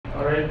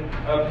Alright,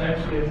 up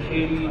next we have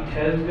Katie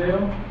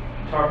Teasdale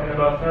talking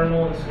about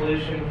thermal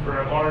insulation for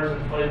a Mars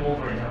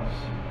inflatable greenhouse.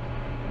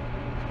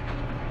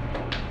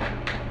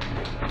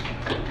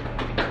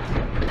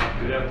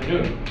 Good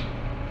afternoon.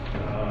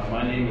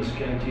 My name is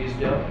Ken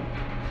Teasdale,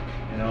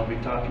 and I'll be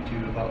talking to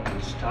you about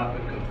this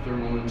topic of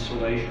thermal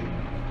insulation,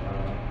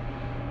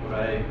 what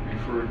I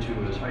refer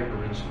to as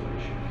hyper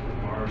insulation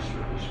for Mars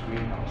surface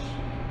greenhouse.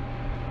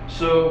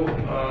 So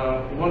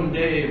one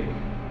day,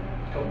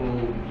 a couple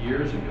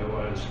years ago,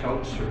 I was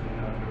couch surfing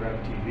on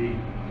DirecTV,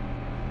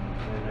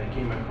 and I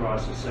came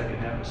across the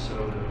second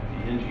episode of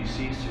the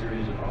NGC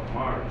series about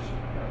Mars. It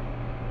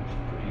was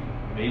pretty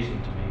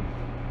amazing to me,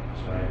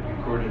 so I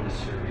recorded the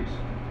series.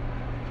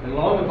 And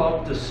along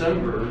about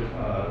December,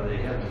 they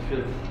had the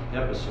 5th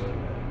episode of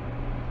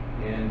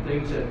it, and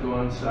things had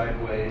gone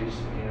sideways,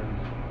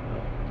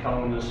 and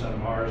colonists on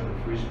Mars were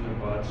freezing their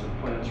butts,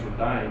 and plants were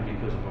dying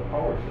because of a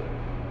power failure.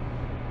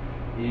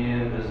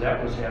 And as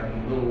that was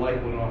happening, a little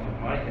light went off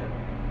in my head,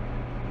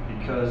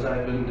 because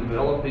I've been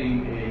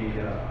developing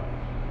a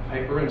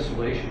hyper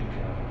insulation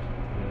panel,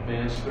 an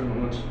advanced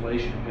thermal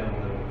insulation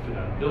panel that will fit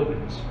on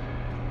buildings.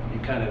 You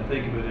kind of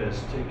think of it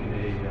as taking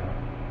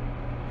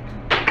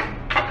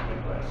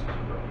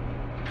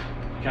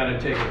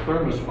take a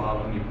thermos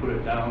bottle and you put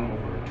it down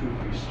over a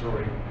 2-3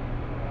 story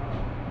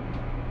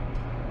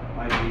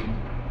high-heat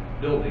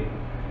building,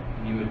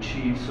 and you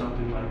achieve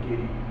something like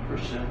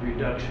 80%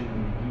 reduction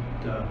in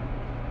the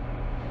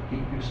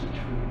heat usage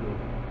for the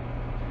building.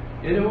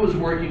 And it was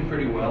working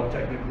pretty well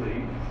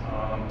technically.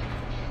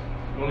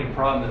 The only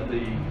problem that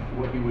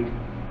what you would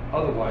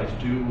otherwise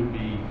do would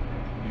be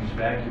use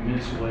vacuum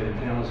insulated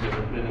panels that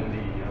have been in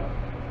the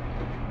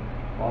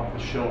off the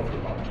shelf for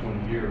about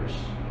 20 years.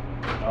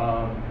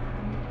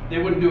 They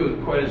wouldn't do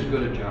quite as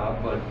good a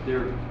job, but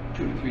they're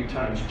 2 to 3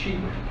 times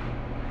cheaper.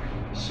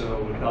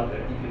 So without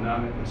that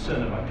economic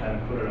incentive, I kind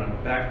of put it on the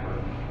back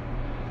burner.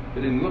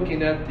 But in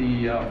looking at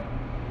the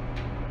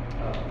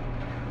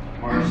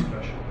Mars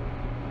special,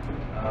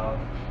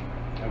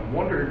 I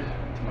wondered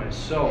to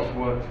myself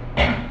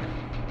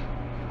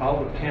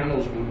how the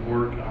panels would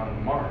work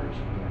on Mars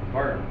in the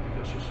environment,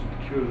 because there's some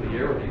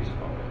peculiarities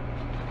about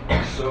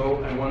it.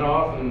 So I went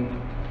off and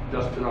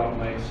dusted off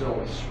my Excel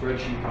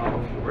spreadsheet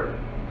model for it,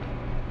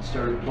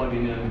 started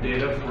plugging in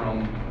data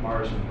from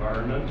Mars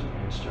environment,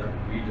 and started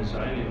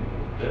redesigning it a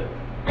little bit.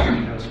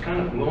 And I was kind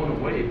of blown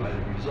away by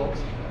the results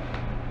of that.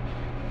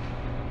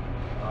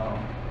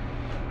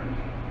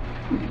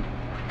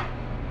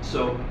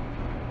 So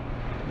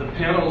the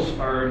panels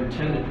are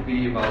intended to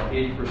be about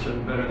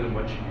 80% better than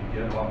what you can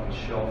get off the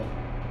shelf.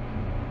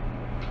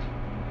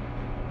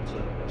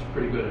 That's a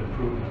pretty good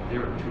improvement. They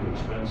were too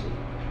expensive.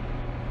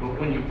 But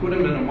when you put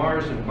them in a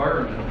Mars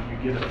environment, you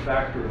get a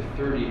factor of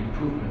 30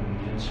 improvement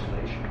in the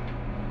insulation.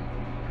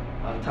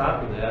 On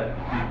top of that,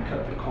 you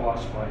cut the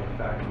cost by a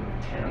factor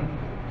of 10,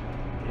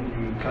 and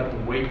you cut the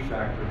weight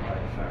factor by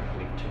a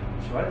factor of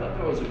 10. So I thought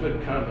that was a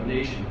good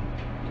combination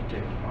to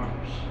take to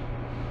Mars.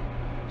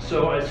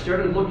 So I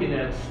started looking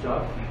at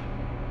stuff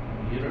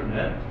on the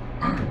internet,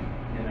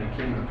 and I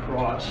came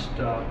across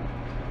a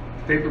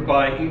paper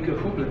by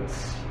Inka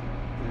Hublitz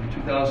in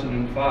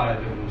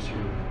 2005. It was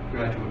her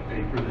graduate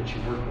paper that she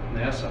worked with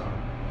NASA on.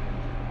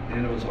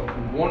 And it was a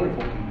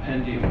wonderful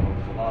compendium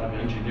of a lot of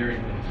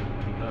engineering things that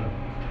have been done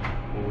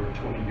over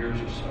 20 years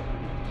or so.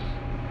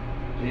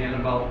 And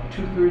about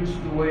 2/3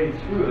 of the way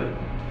through it,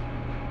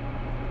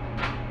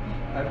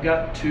 I've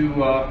got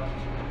to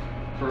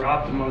for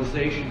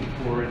optimization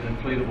for an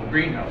inflatable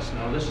greenhouse.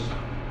 Now this is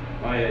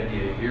my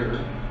idea here.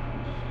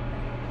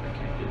 I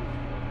can't get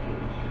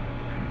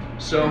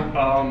it. So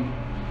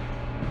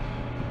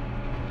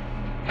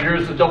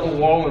here's the double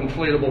wall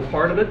inflatable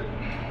part of it,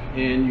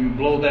 and you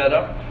blow that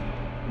up,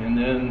 and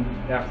then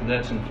after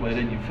that's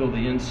inflated, you fill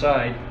the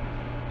inside.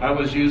 I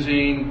was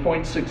using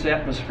 0.6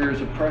 atmospheres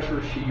of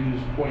pressure. She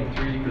used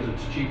 0.3 because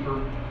it's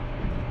cheaper.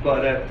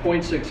 But at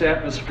 0.6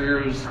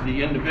 atmospheres,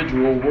 the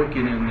individual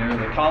working in there,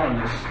 the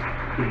colonists,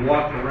 could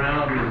walk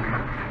around in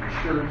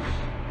shirts,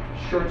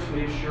 short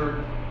sleeve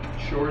shirt,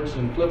 shorts,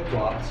 and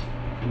flip-flops,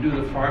 and do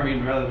the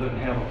farming rather than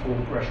have a full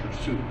pressure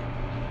suit.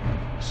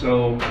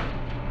 So,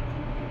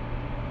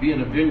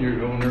 being a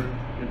vineyard owner,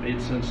 it made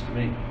sense to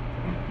me.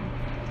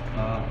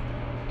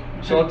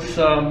 So it's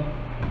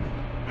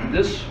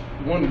this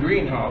one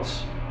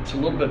greenhouse, it's a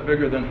little bit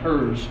bigger than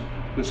hers,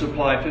 would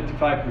supply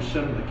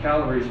 55% of the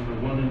calories for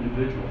one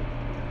individual.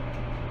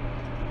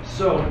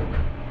 So,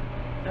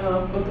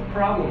 but the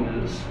problem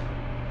is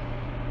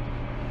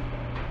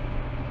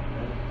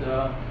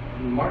that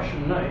in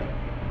Martian night,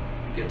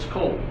 it gets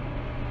cold.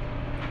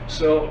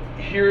 So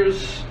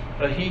here's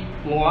a heat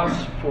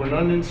loss for an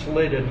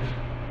uninsulated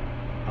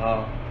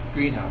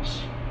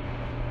greenhouse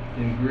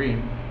in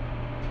green.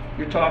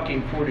 You're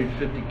talking 40 to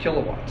 50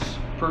 kilowatts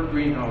per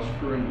greenhouse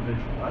per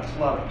individual. That's a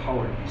lot of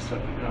power to be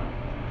stepping up.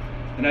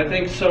 And I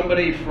think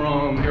somebody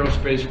from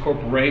Aerospace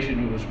Corporation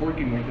who was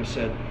working with us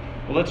said,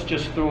 well, let's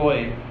just throw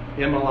a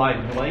MLI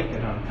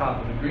blanket on top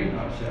of the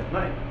greenhouse at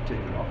night, take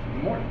it off in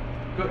the morning.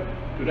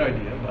 Good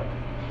idea, but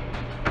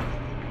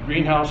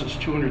greenhouse is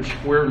 200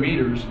 square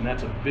meters, and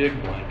that's a big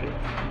blanket.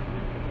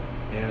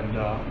 And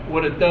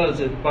what it does,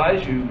 it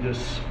buys you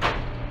this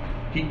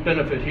heat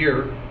benefit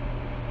here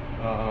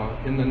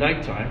in the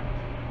nighttime.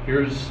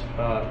 Here's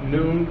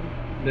noon,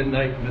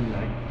 midnight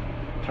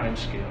time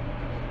scale.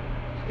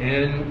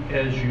 And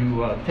as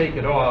you take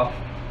it off,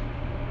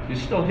 you're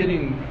still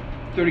hitting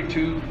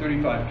 32,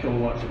 35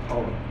 kilowatts of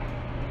power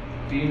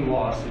being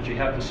lost that you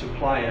have to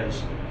supply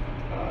as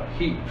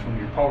heat from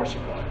your power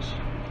supplies.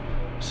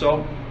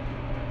 So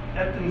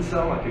that didn't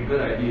sound like a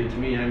good idea to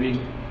me. I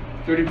mean,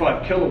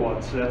 35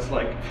 kilowatts, that's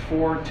like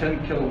 4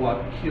 10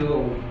 kilowatt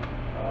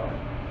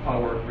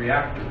power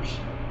reactors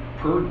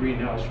per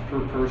greenhouse per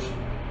person.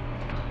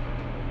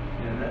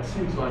 And that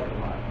seems like a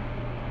lot.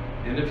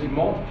 And if you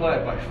multiply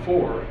it by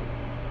 4,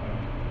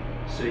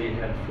 say you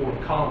had 4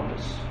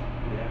 colonists,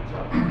 it adds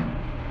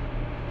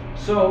up.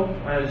 So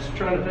I was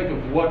trying to think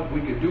of what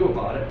we could do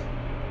about it.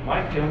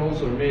 My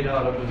panels are made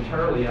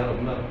entirely out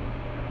of metal,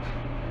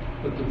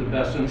 but they're the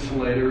best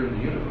insulator in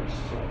the universe.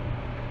 So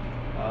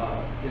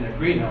in a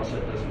greenhouse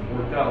that doesn't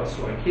work out.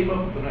 So I came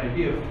up with an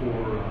idea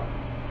for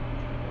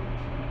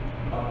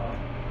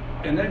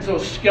an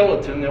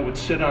exoskeleton that would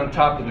sit on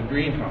top of the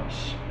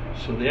greenhouse.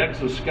 So the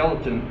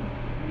exoskeleton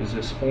is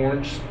this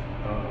orange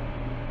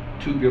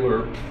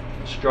tubular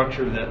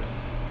structure that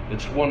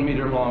it's 1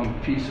 meter long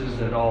pieces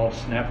that all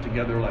snap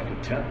together like a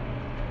tent.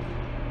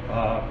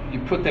 You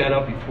put that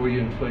up before you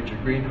inflate your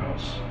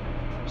greenhouse.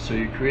 So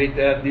you create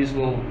that. These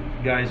little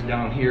guys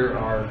down here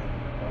are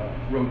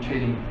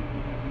rotating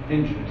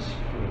hinges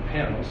for the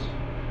panels.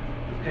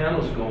 The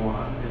panels go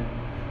on,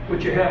 and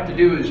what you have to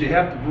do is you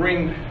have to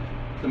bring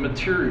the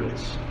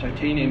materials,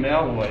 titanium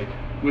alloy,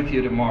 with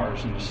you to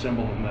Mars and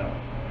assemble them out.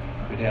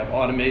 We'd have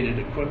automated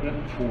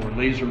equipment for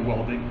laser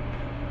welding,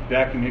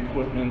 vacuum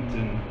equipment,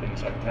 and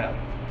things like that.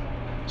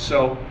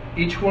 So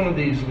each one of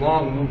these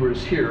long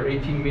movers here,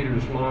 18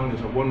 meters long,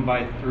 is a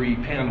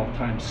 1x3 panel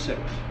times 6.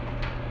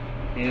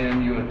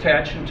 And you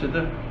attach them to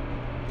the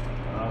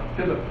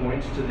pivot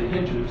points to the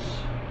hinges.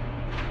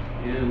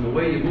 And the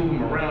way you move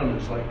them around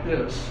is like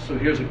this. So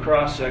here's a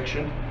cross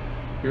section.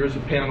 Here's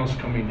the panels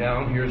coming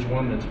down. Here's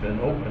one that's been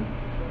open.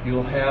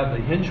 You'll have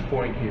the hinge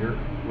point here,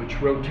 which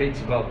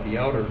rotates about the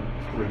outer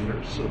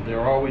perimeter, so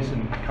they're always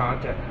in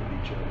contact with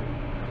each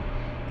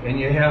other. And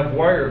you have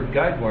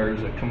guide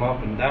wires that come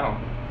up and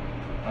down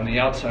on the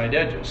outside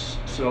edges.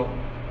 So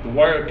the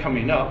wire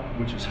coming up,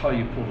 which is how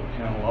you pull the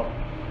panel up,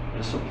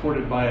 is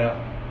supported by a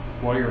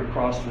wire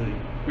across the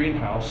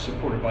greenhouse,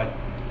 supported by a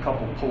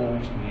couple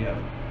poles, and you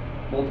have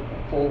multiple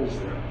poles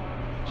there.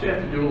 So you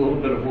have to do a little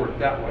bit of work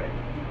that way.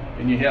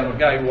 And you have a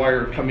guide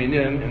wire coming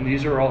in, and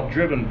these are all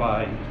driven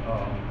by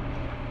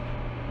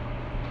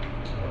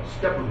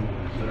stepper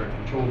motors that are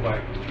controlled by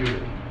a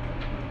computer.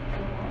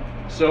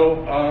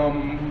 So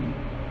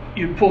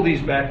you pull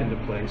these back into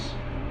place,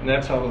 and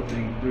that's how the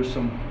thing, there's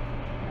some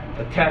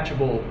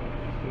attachable,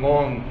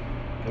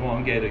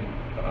 elongated,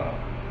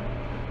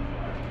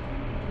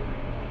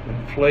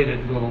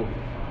 inflated little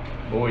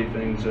buoy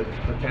things that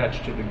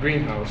attach to the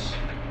greenhouse,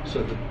 so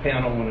that the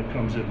panel, when it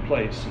comes in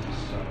place,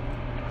 is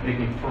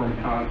making firm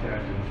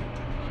contact and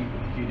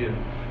keeping the heat in.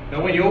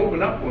 Now when you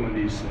open up one of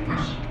these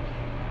things,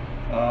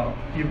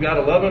 you've got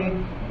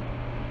 11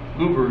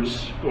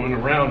 louvers going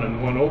around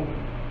and one open.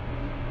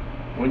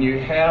 When you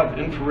have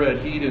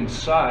infrared heat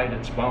inside,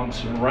 it's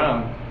bouncing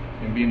around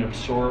and being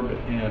absorbed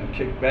and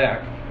kicked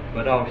back,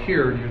 but out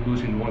here you're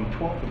losing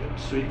 1/12 of it.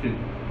 So you can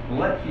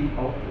let heat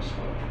out this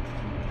way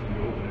when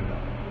you open it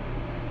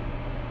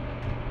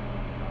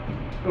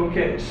up.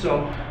 Okay,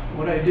 so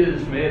what I did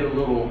is made a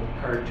little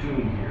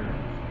cartoon here.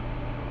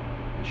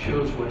 It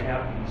shows what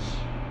happens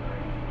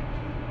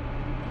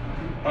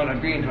on a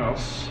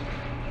greenhouse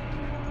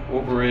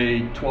over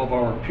a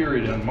 12-hour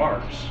period on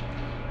Mars.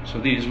 So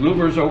these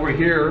louvers over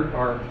here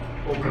are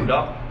opened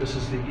up. This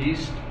is the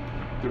east.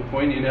 They're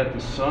pointing at the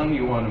sun.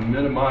 You want to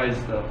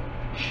minimize the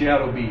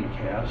shadow being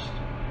cast.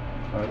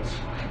 It's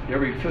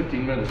every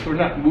 15 minutes. We're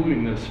not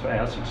moving this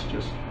fast. It's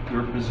just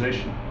their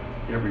position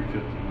every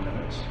 15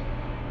 minutes.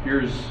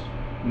 Here's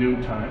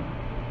noontime.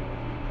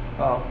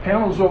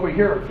 Panels over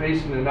here are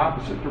facing in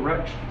opposite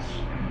directions.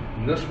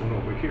 And this one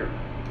over here.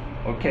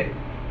 Okay,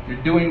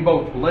 you're doing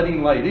both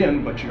letting light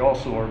in, but you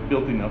also are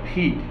building up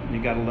heat, and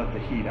you got to let the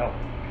heat out.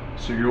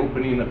 So you're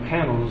opening the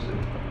panels and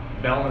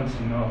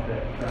balancing off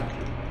that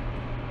factor.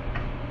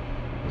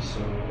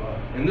 So,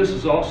 and this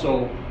is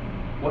also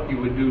what you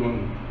would do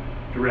in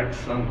direct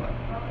sunlight.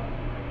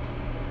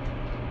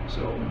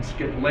 So it's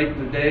getting late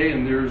in the day,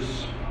 and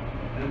there's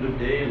end of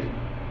day, and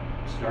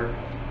it's dark.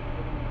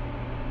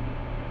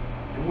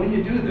 And when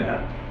you do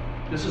that,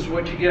 this is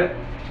what you get.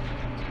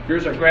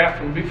 Here's a graph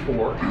from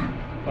before,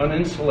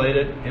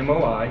 uninsulated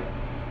MOI,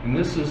 and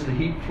this is the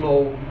heat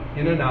flow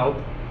in and out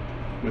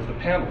with the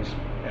panels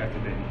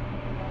activated.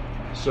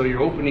 So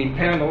you're opening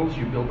panels,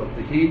 you build up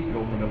the heat, you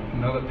open up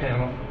another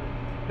panel.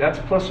 That's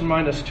plus or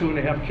minus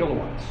 2.5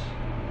 kilowatts.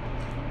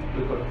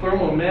 With the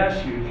thermal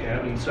mass you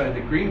have inside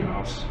the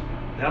greenhouse,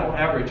 that'll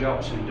average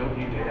out, so you don't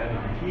need to add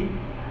any heat,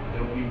 you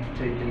don't need to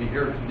take any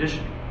air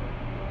conditioning.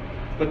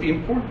 But the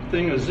important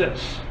thing is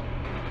this.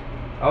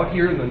 Out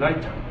here in the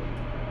nighttime,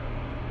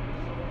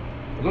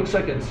 it looks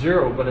like it's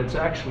 0, but it's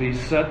actually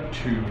set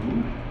to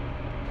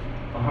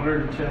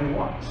 110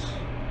 watts.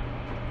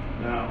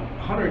 Now,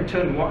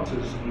 110 watts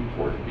is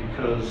important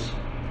because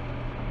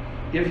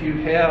if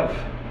you have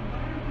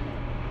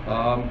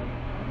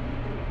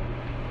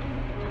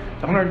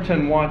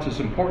 110 watts is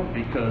important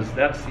because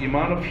that's the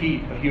amount of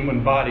heat a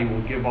human body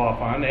will give off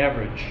on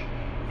average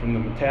from the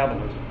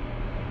metabolism.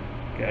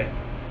 Okay?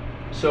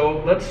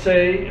 So let's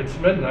say it's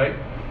midnight,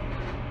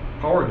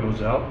 power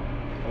goes out,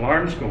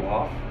 alarms go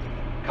off,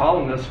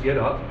 colonists get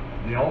up,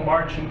 and they all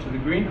march into the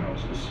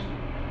greenhouses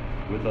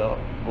with a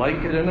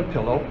blanket and a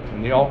pillow,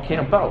 and they all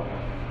camp out.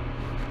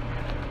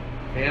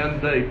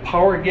 And the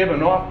power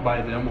given off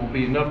by them will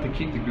be enough to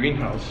keep the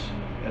greenhouse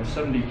at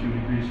 72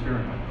 degrees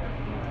Fahrenheit.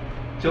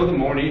 Till the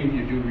morning,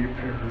 you do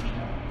repairs.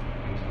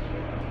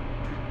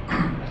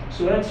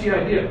 So that's the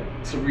idea.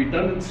 It's a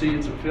redundancy,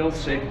 it's a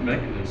fail-safe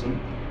mechanism.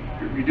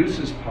 It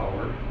reduces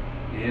power,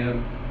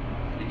 and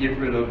you get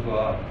rid of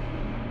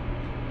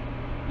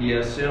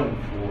ESM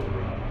for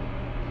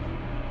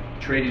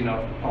trading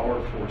out the power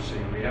for, say,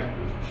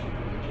 reactors or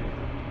something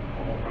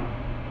all around.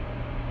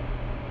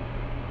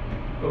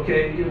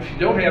 Okay, if you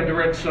don't have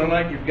direct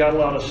sunlight, you've got a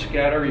lot of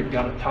scatter, you've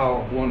got a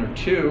tower of 1 or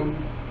 2.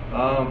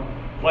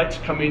 Light's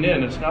coming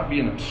in, it's not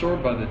being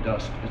absorbed by the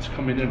dust, it's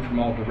coming in from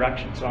all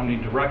directions,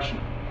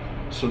 omnidirectional.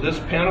 So this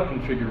panel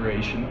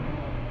configuration,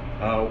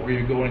 where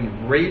you're going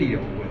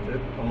radio with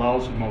it,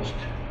 allows the most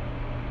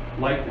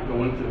light to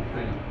go into the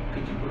thing.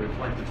 Could you put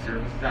reflective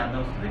surfaces on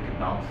those so they could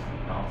bounce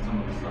some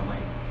of the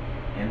sunlight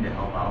in to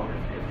help out if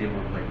they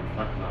were like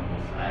reflected on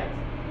both sides?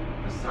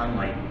 The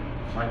sunlight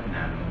reflecting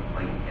on them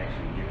might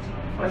actually get some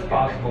That's reflection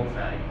possible.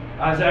 inside.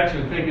 I was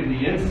actually thinking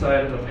the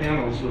inside of the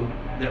panels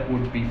that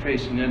would be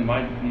facing in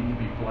might need to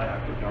be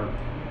black or dark,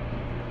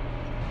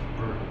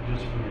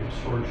 just for the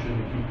absorption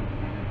to keep it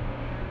in.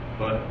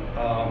 But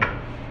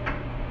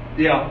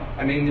yeah,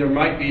 I mean there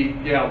might be,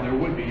 there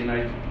would be,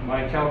 and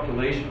my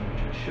calculation,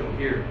 which I show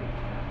here,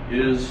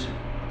 is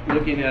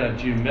looking at it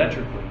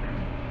geometrically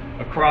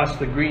across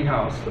the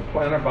greenhouse, the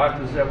planter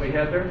boxes that we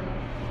had there.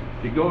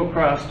 If you go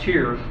across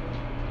here,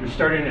 you're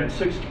starting at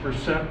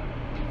 60%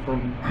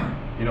 from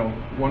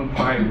 1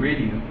 pi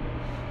radian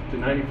to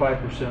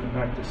 95%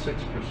 back to 6%,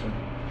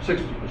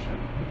 60%.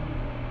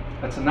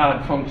 That's an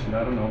odd function.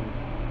 I don't know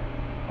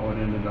how it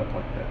ended up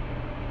like that.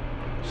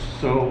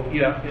 So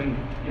yeah, and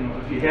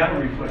if you have a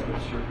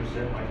reflective surface,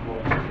 that might go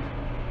up.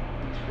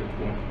 That's a good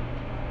point.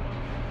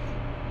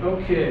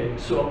 Okay,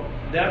 so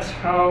that's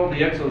how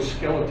the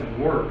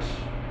exoskeleton works.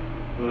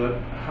 But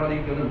how are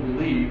you going to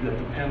believe that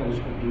the panels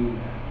will do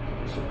what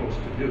they're supposed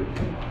to do?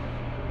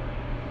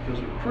 Because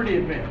we're pretty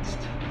advanced.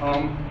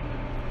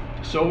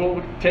 So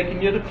we're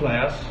taking you to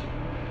class,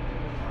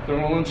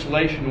 Thermal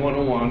Insulation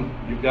 101.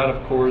 You've got,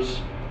 of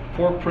course,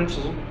 four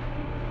principles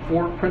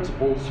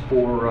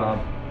for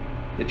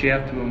that you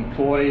have to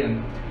employ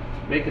in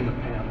making the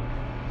panel.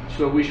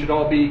 So we should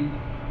all be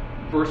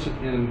versed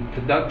in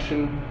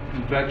conduction,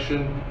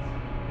 convection,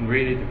 and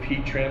radiative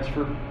heat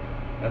transfer.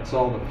 That's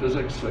all the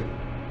physics that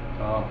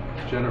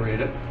generate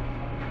it.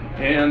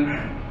 And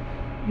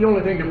the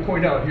only thing to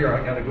point out here,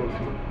 I got to go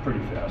through it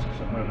pretty fast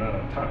because I'm running out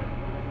of time.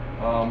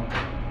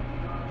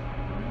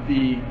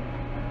 The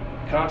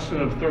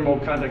constant of thermal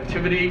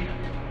conductivity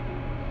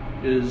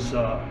is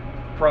a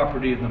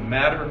property of the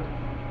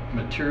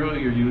material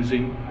you're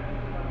using.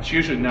 It's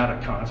usually not a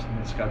constant,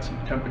 it's got some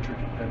temperature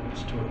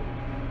dependence to it.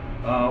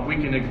 We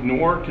can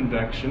ignore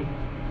convection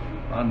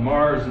on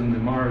Mars and the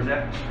Mars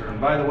atmosphere. And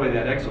by the way,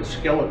 that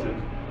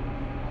exoskeleton,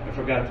 I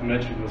forgot to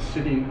mention, was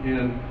sitting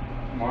in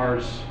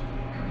Mars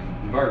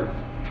environment.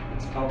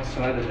 It's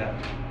outside of that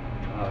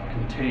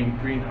contained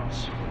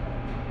greenhouse.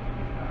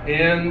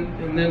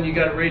 And then you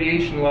got a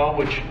radiation law,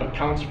 which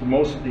accounts for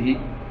most of the heat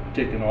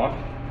taken off.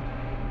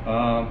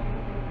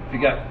 If you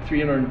got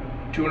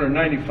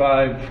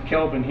 295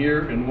 Kelvin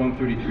here and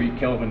 133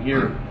 Kelvin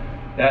here,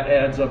 that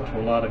adds up to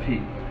a lot of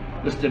heat.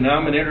 This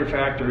denominator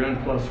factor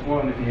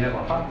n+1, if you have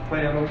a hot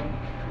panel,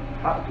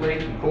 hot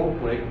plate and cold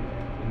plate,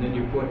 and then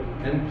you put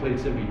end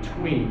plates in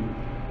between,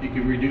 you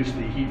can reduce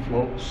the heat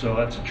flow. So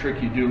that's a trick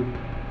you do.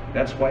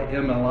 That's why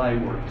MLI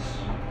works.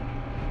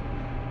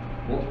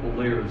 Multiple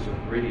layers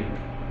of radiant.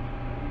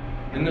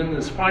 And then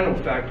this final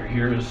factor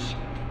here is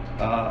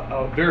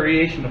a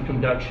variation of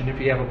conduction. If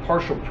you have a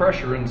partial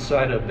pressure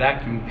inside a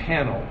vacuum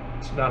panel,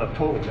 it's not a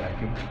total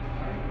vacuum.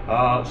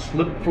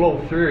 Slip flow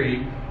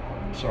theory,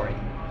 sorry,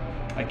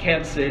 I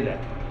can't say that.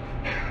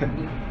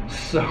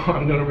 So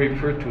I'm going to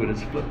refer to it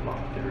as flip-flop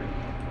theory.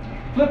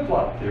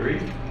 Flip-flop theory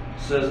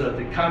says that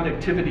the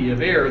conductivity of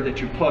air that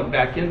you plug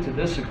back into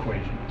this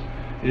equation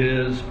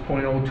is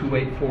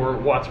 0.0284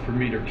 watts per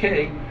meter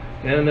K,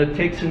 and it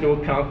takes into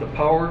account the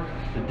power,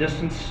 the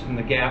distance in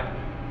the gap,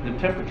 the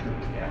temperature of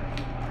the gap.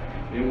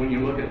 And when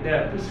you look at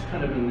that, this is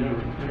kind of an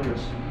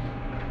interesting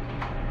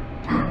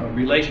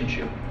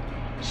relationship.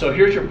 So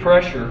here's your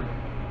pressure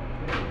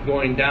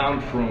going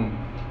down from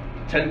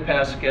 10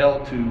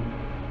 Pascal to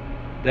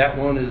That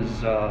one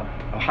is a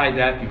high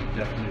vacuum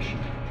definition.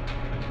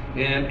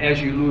 And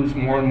as you lose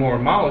more and more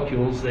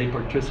molecules, they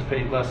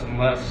participate less and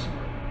less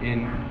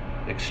in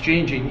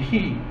exchanging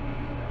heat.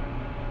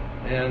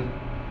 And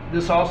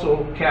this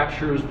also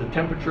captures the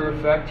temperature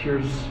effect.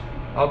 Here's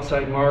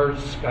outside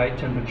Mars sky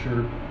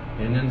temperature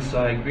and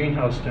inside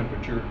greenhouse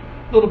temperature.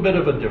 A little bit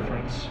of a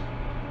difference.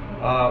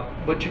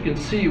 But you can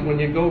see when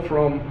you go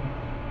from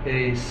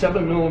a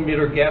 7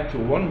 millimeter gap to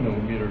a 1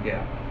 millimeter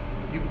gap,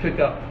 you pick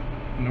up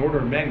an order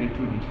of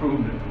magnitude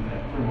improvement in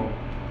that thermal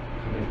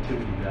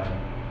conductivity value.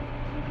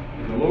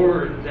 And the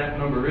lower that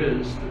number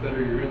is, the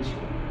better your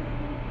insulator.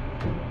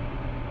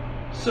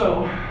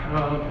 So,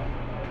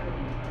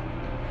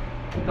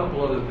 a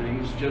couple other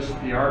things, just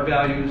the R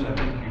values, I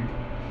think you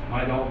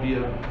might all be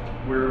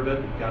aware of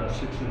it. You've got a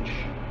 6-inch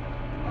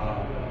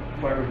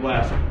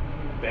fiberglass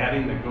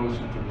batting that goes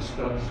into the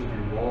studs of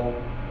your wall.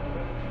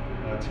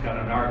 It's got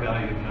an R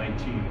value of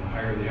 19. The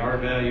higher the R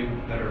value,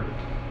 the better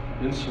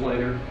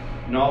insulator.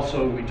 And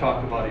also we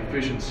talk about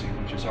efficiency,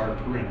 which is R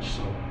per inch.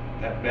 So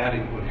that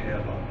batting would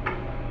have a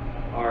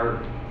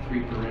R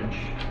 3 per inch.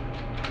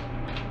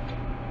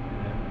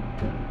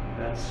 And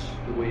that's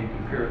the way you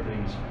compare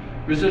things.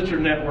 Resistor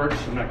networks,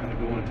 I'm not going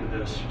to go into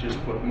this. You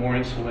just put more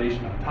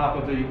insulation on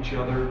top of each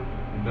other,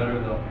 the better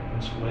the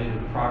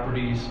insulated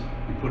properties.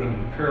 You put them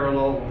in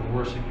parallel, the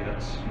worse it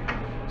gets.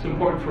 It's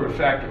important for a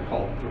factor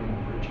called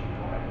thermal bridging.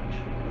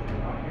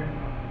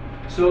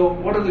 So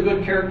what are the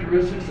good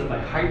characteristics of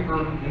a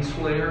hyper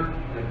insulator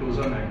that goes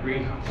on that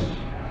greenhouse?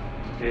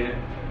 Okay.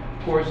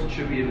 Of course, it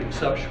should be an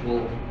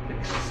exceptional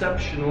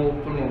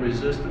thermal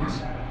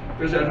resistance.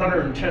 There's at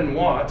 110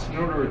 watts. In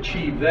order to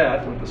achieve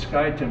that with the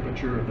sky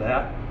temperature of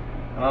that,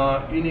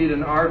 you need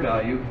an R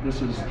value.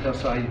 This is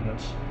SI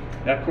units.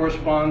 That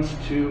corresponds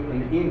to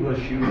an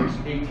English unit's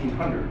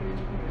 1800.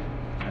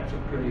 That's a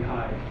pretty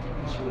high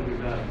insulator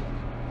value.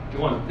 You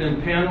want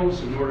thin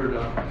panels in order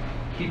to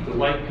keep the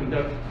light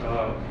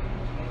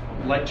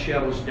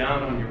shadows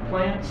down on your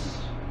plants.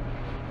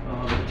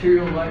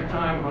 Material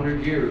lifetime,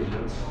 100 years.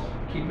 Let's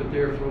keep it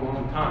there for a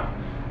long time.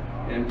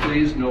 And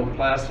please, no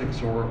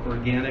plastics or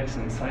organics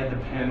inside the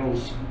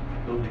panels.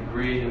 They'll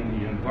degrade in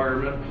the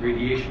environment,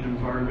 radiation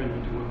environment,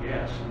 into a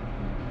gas and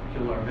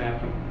kill our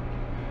vacuum.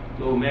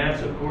 Low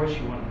mass, of course,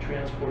 you want to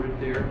transport it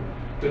there.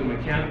 Good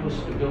mechanical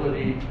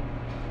stability,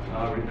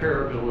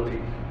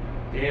 repairability,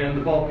 and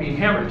the ball peen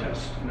hammer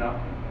test.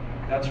 Now,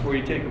 that's where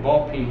you take a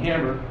ball peen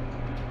hammer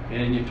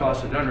and you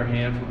toss it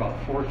underhand for about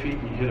 4 feet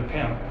and you hit a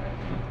panel.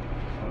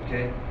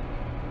 Okay?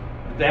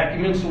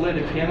 Vacuum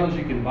insulated panels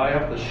you can buy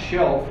off the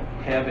shelf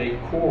have a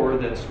core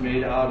that's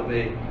made out of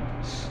a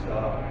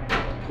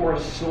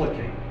porous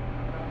silicate.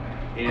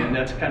 And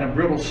that's kind of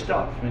brittle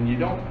stuff, and you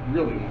don't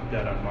really want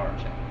that on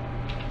Mars.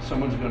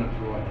 Someone's going to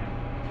throw it in.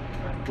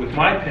 With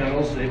my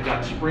panels, they've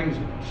got springs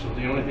in them, so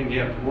the only thing you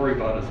have to worry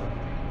about is a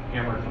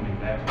hammer coming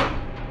back.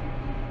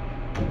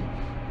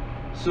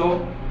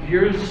 So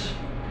here's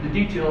the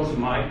details of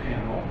my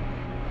panel.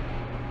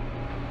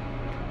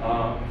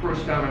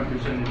 First time I'm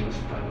presenting this,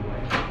 by the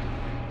way.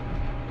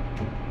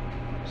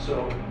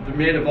 So they're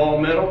made of all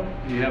metal.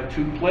 You have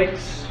 2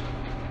 plates,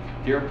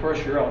 air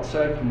pressure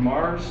outside from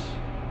Mars,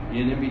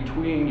 and in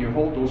between you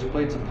hold those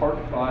plates apart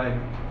by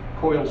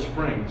coil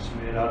springs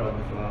made out of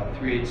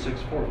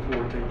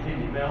 38644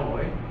 titanium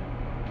alloy.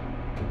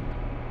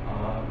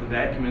 The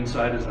vacuum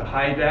inside is a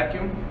high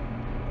vacuum.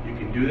 You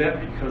can do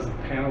that because the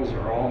panels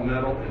are all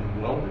metal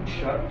and welded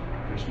shut.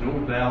 There's no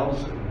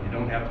valves, and you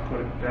don't have to put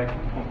a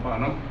vacuum pump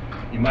on them.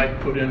 You might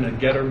put in a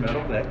getter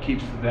metal that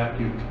keeps the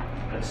vacuum,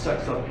 that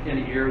sucks up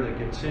any air that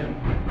gets in,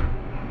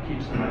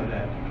 keeps the high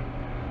vacuum.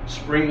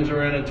 Springs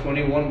are in a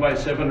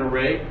 21x7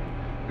 array,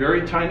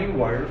 very tiny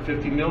wire,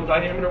 50 mil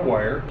diameter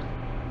wire,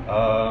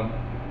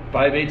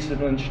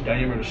 5/8 inch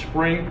diameter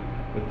spring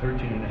with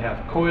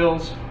 13.5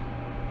 coils.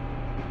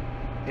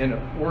 And it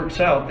works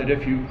out that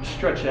if you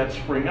stretch that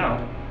spring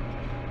out,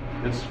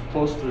 it's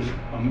close to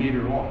a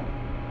meter long.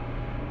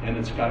 And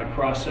it's got a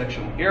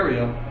cross-sectional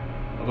area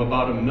of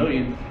about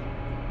 1/1,000,000th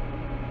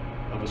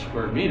of a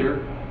square meter.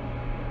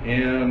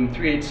 And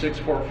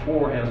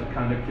 38644 has a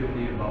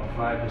conductivity of about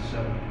 5 to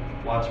 7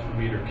 watts per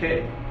meter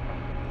K.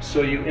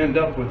 So you end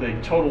up with a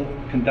total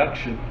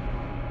conduction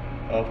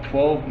of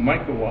 12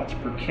 microwatts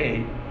per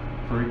K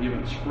for a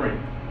given spring.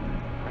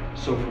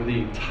 So for the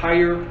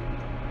entire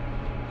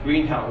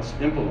greenhouse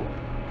envelope,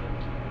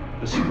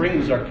 the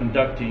springs are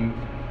conducting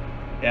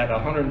at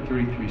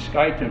 133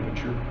 sky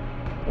temperature,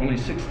 only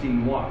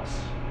 16 watts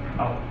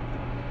out.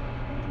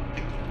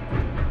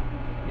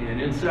 And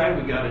inside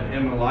we got an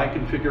MLI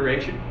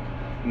configuration.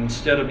 And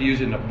instead of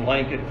using a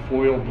blanket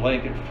foil,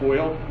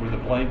 where the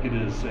blanket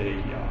is a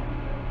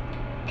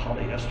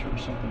polyester or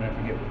something, I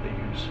forget what they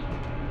use.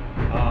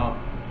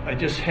 I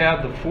just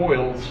have the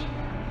foils,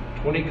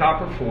 20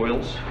 copper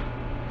foils,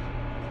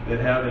 that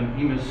have an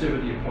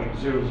emissivity of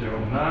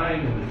 0.009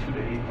 in the 2 to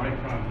 8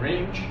 micron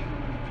range.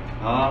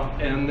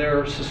 And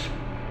they're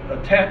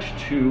attached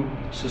to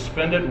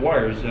suspended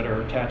wires that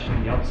are attached to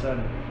the outside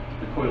of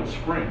the coil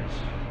springs.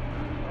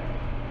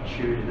 I'll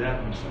show you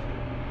that in a second.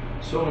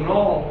 So in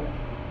all,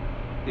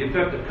 The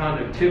effective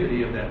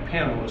conductivity of that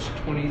panel is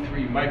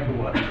 23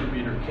 microwatt per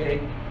meter K,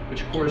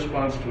 which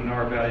corresponds to an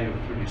R value of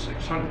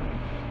 3,600.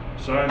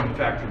 So I'm a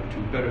factor of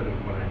 2 better than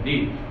what I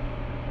need.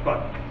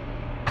 But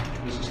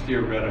this is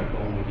theoretical.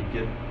 When you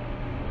get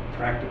the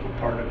practical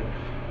part of it,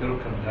 it'll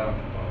come down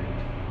to about 8.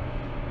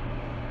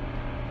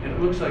 And it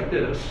looks like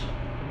this.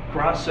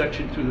 Cross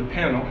section through the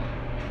panel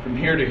from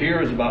here to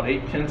here is about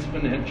 8/10 of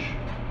an inch.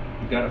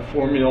 You've got a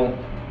 4 mil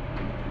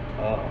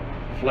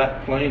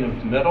flat plane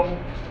of metal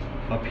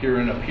up here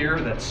and up here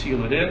that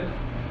seal it in.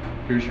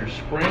 Here's your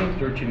spring,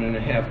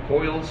 13.5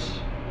 coils,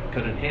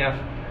 cut in half.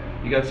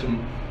 You got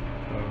some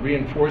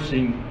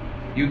reinforcing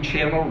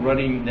U-channel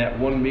running that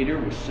 1 meter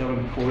with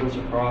 7 coils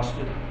across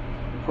it.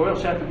 The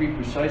coils have to be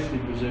precisely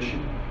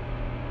positioned.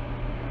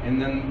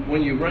 And then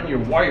when you run your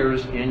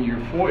wires and your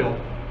foil,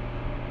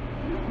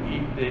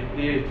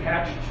 they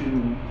attach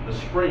to the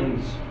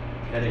springs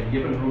at a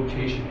given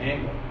rotation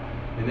angle.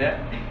 And that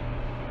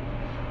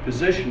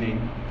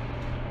positioning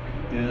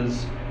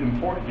is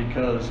important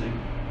because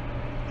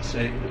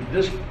say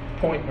this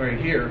point right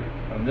here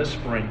on this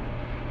spring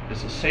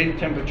is the same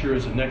temperature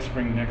as the next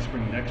spring, next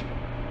spring, next spring.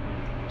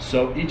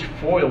 So each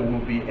foil will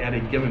be at a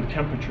given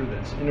temperature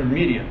that's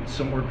intermediate,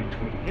 somewhere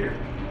between here.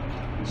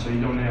 And so you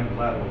don't have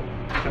lateral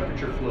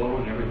temperature flow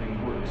and everything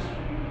works.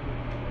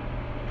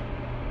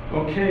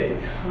 Okay,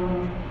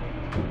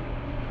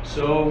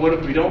 so what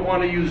if we don't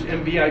want to use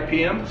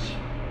MVIPMs?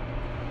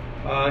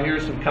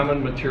 Here's some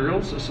common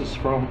materials. This is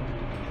from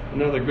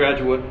another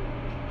graduate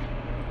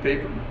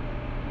paper,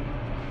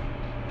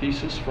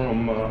 thesis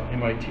from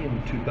MIT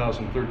in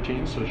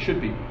 2013, so it should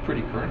be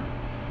pretty current.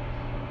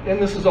 And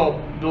this is all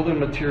building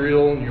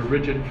material and your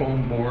rigid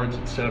foam boards,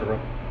 etc.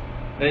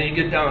 Then you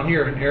get down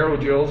here, and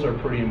aerogels are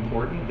pretty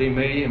important. They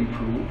may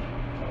improve,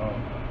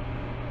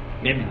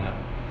 maybe not.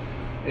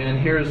 And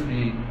here's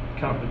the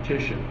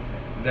competition: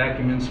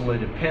 vacuum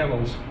insulated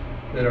panels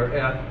that are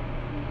at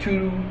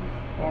 2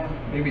 or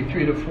maybe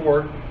 3 to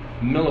 4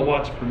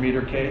 milliwatts per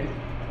meter K.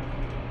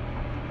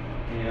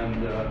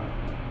 And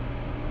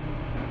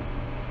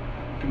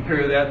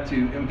compare that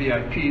to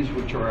MVIPs,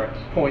 which are at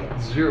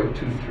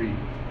 0.023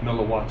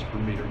 milliwatts per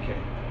meter K.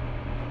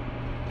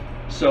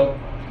 So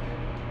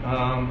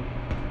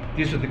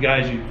these are the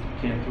guys you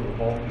can't throw a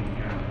bulb in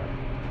the camera.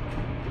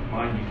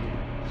 Mine you can.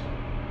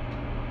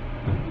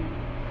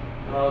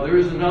 There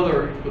is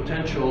another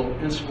potential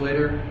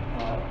insulator.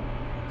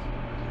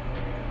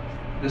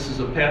 This is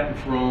a patent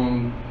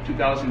from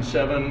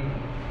 2007.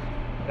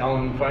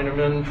 Alan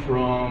Feinerman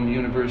from the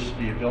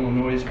University of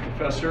Illinois,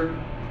 professor,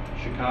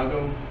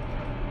 Chicago,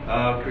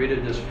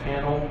 created this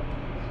panel.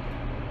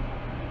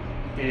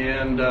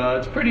 And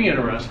it's pretty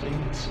interesting.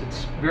 It's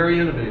very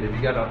innovative.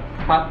 You got a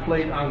hot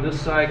plate on this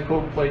side,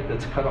 cold plate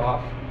that's cut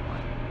off.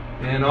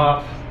 And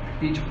off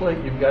each plate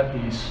you've got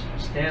these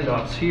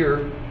standoffs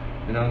here.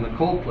 And on the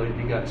cold plate,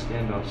 you got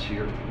standoffs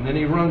here. And then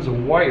he runs a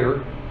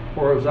wire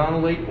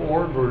horizontally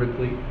or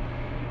vertically.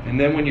 And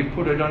then when you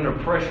put it under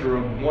pressure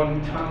of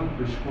 1 ton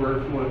per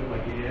square foot,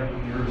 like you have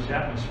in the Earth's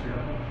atmosphere,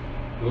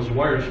 those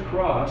wires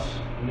cross,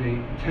 and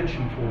the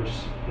tension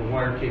force, the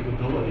wire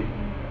capability,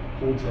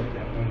 holds up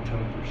that 1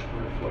 ton per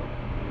square foot.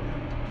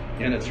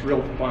 And it's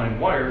real fine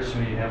wire, so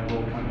you have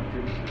low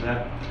conductivity for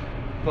that.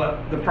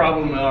 But the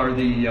problem are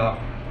the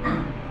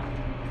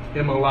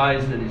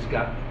MLIs that he's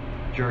got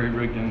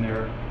jerry-rigged in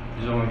there.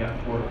 He's only got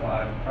 4 or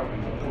 5, probably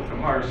won't work on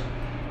Mars.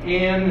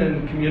 And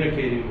then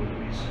communicating with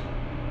them, he's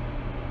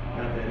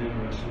not that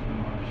interested in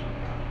Mars.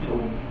 So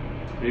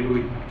maybe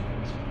we can.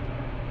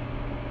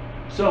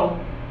 So,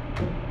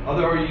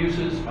 other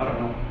uses, I don't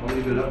know. I'll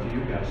leave it up to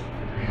you guys to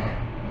figure it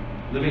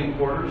out. Living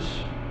quarters,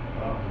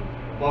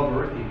 above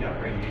Earth, you've got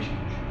radiation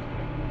issues.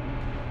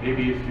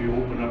 Maybe if you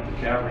open up the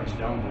caverns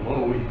down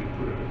below, you could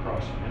put it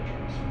across the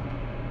entrance,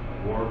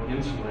 or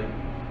insulate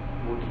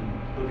working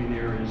living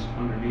areas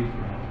underneath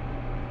ground.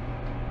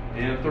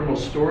 And thermal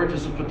storage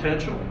is a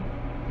potential.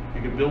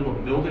 You could build a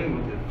building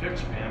with the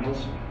fixed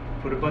panels,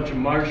 put a bunch of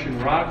Martian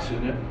rocks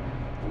in it,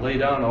 lay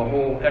down a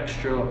whole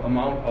extra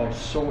amount of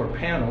solar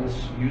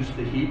panels, use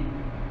the heat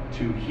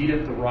to heat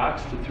up the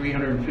rocks to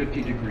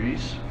 350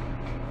 degrees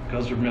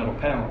because they're metal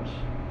panels.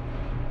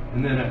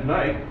 And then at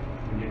night,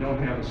 when you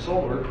don't have a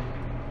solar,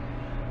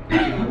 you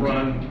can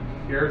run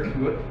air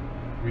through it,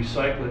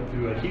 recycle it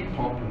through a heat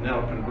pump, and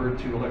that'll convert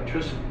to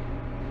electricity.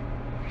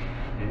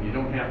 And you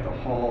don't have to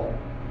haul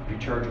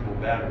rechargeable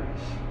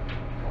batteries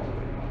all the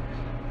way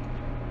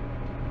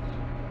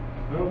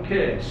back.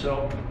 Okay,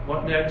 so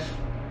what next?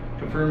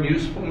 Confirm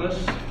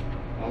usefulness.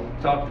 I'll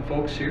talk to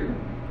folks here,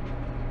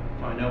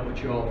 find out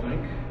what you all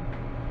think.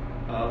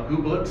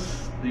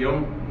 Googlets, the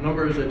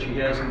numbers that she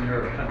has in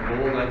there are kind of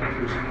old. I think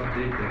there's an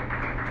update that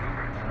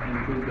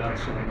improved on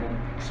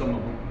some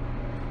of them.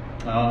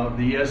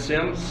 The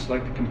SMs,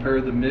 like to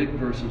compare the MIG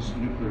versus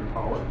nuclear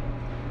power.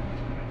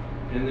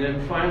 And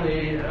then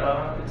finally,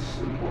 it's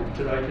important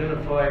to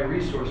identify a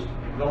resource to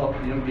develop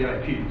the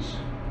MVIPs.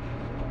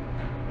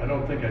 I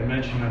don't think I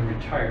mentioned I'm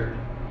retired.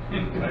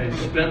 I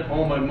spent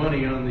all my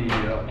money on the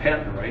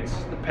patent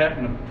rights. The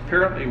patent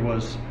apparently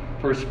was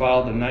first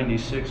filed in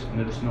 '96,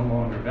 and it's no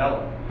longer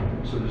valid.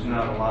 So there's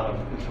not a lot of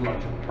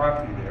intellectual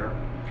property there.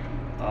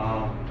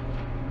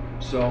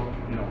 So,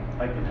 you know,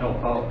 I can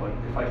help out, but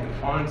if I can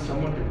find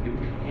someone to give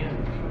me a hand,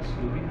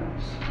 it would be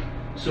nice.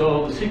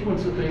 So the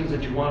sequence of things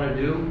that you want to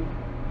do: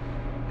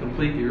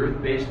 complete the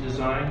earth-based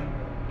design,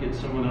 get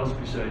someone else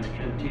besides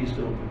Ken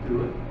Teasdale to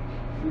do it.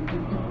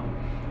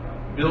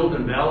 Build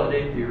and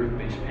validate the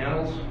earth-based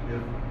panels.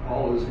 If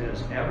all is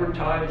as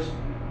advertised,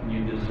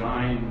 you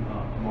design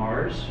a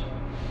Mars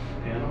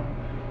panel,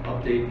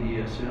 update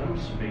the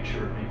ESMs, make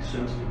sure it makes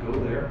sense to go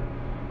there.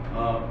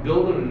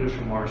 Build an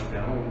initial Mars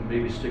panel, and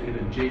maybe stick it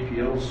in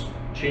JPL's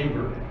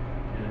chamber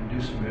and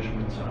do some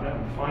measurements on it.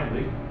 And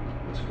finally,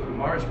 let's go to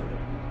Mars with it.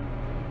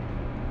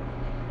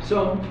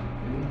 So,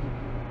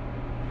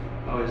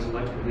 I always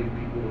like to leave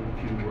people with a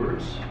few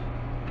words.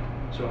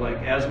 So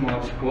like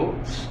Asimov's quote,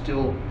 it's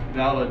still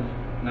valid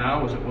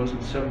now as it was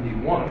in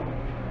 '71,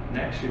 and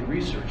actually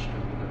researched it.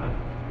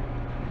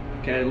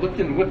 Okay, I looked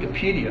in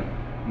Wikipedia,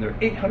 and there are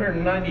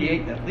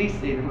 898, at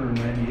least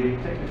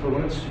 898 technical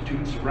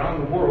institutes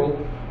around the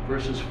world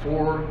versus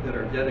 4 that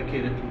are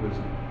dedicated to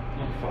wisdom.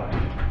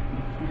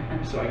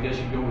 5. So I guess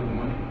you go where the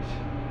money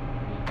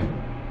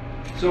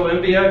is. So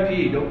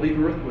MVIP, don't leave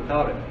Earth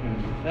without it. And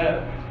with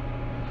that,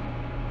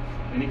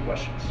 any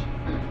questions?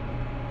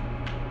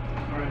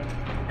 All right.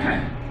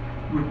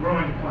 We're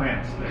growing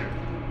plants there,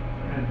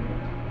 and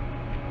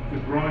the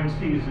growing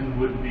season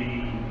would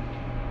be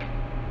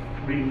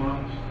 3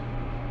 months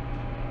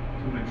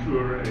to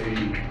mature a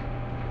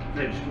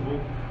vegetable.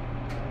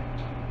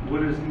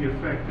 What is the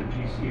effect of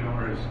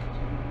GCRs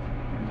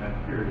in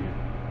that period?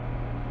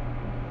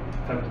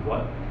 Effect of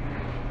what?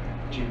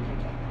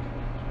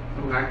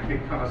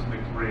 Galactic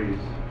cosmic rays.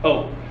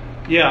 Oh,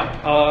 yeah.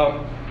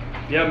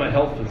 Yeah, I'm a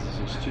health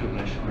physicist too, and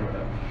I should know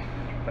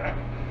that.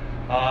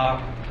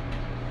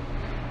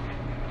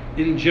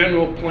 In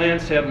general,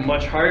 plants have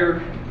much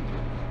higher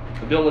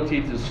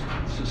ability to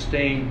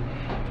sustain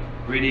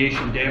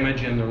radiation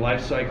damage, and their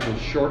life cycle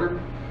is shorter.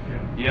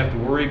 Yeah. You have to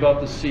worry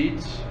about the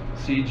seeds.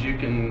 Seeds you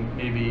can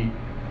maybe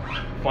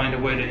find a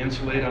way to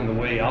insulate on the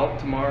way out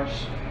to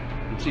Mars.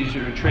 It's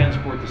easier to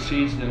transport the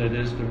seeds than it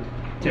is to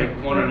take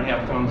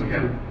 1.5 tons of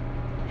food.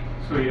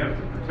 So you have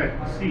to protect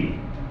the seed,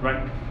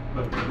 right?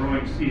 But the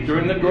growing season.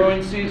 During the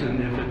growing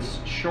season, if it's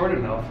short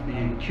enough, the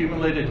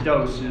accumulated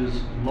dose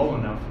is low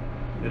enough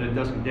that it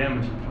doesn't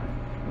damage the plant.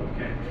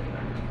 Okay.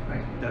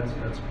 Thank you. That's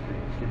what they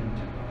get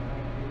into.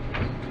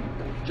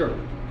 Sure.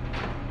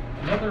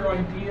 Another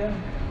idea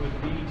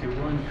would be to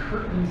run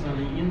curtains on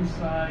the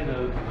inside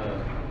of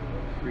the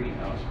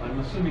greenhouse. I'm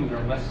assuming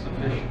they're less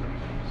efficient.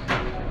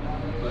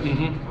 But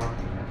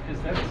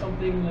is that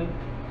something that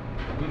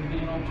would be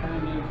an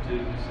alternative to,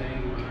 say, a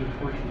good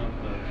portion of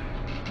the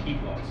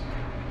heat loss?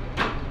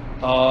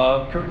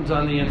 Curtains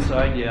on the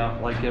inside, yeah,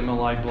 like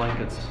MLI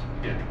blankets,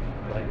 Yeah.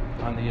 like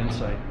on the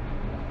inside.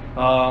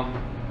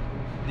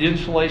 The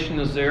insulation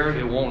is there.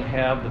 It won't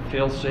have the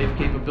fail-safe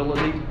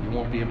capability. You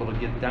won't be able to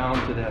get down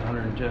to that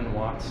 110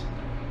 watts.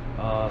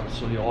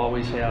 So you'll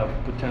always have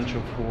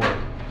potential for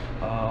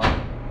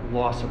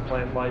loss of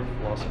plant life,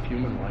 loss of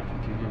human life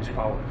if you lose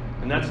power.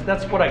 And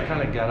that's what I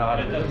kind of got out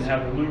of it. It doesn't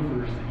have the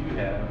louvers that you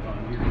have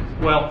on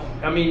yours. Well,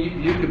 I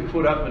mean, you could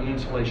put up an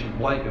insulation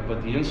blanket,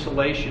 but the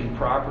insulation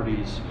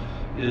properties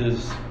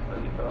is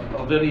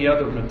of any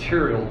other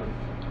material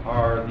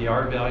are the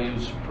R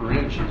values per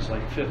inch is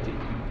like 50.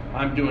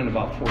 I'm doing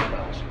about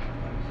 4,000.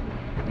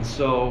 And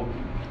so,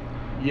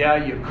 yeah,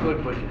 you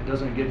could, but it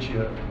doesn't get you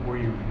where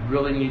you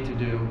really need to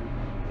do.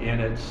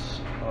 And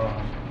it's,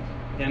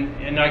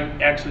 and I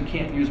actually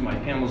can't use my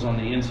panels on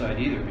the inside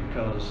either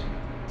because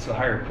it's a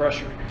higher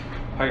pressure.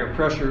 Higher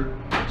pressure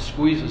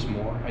squeezes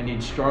more. I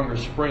need stronger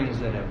springs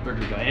that have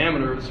bigger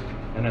diameters,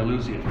 and I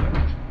lose the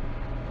effect.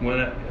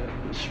 When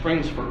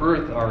springs for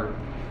Earth are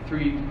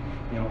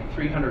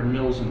 300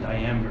 mils in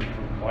diameter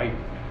for white,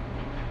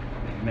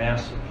 and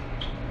massive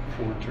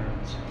 4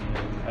 turns.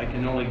 And I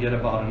can only get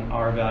about an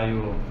R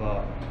value of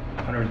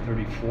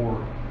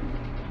 134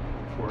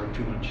 for a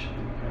 2-inch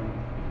panel,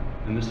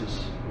 and this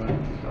is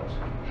around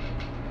 2,000.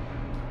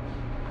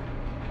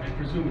 I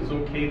presume it's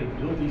okay to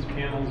build these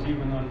panels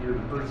even under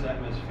Earth's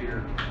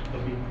atmosphere.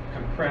 They'll be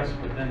compressed,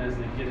 but then as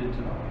they get into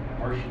the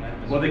Martian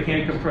atmosphere. Well, they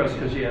can't compress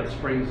because you have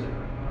springs there.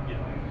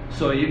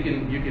 So you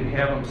can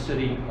have them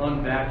sitting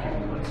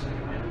unvacuumed, let's say.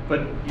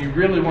 But you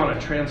really want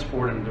to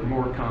transport them. They're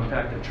more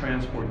compact to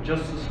transport.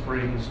 Just the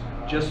springs,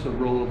 just the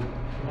roll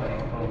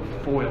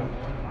of foil,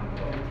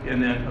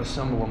 and then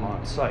assemble them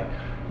on site.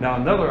 Now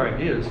another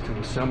idea is to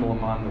assemble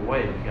them on the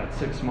way. You've got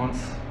 6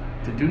 months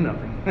to do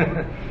nothing.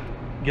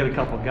 Get a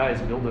couple of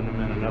guys building them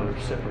in another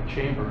separate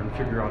chamber and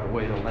figure out a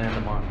way to land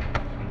them on the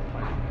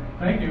plane.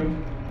 Thank you.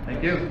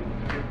 Thank you.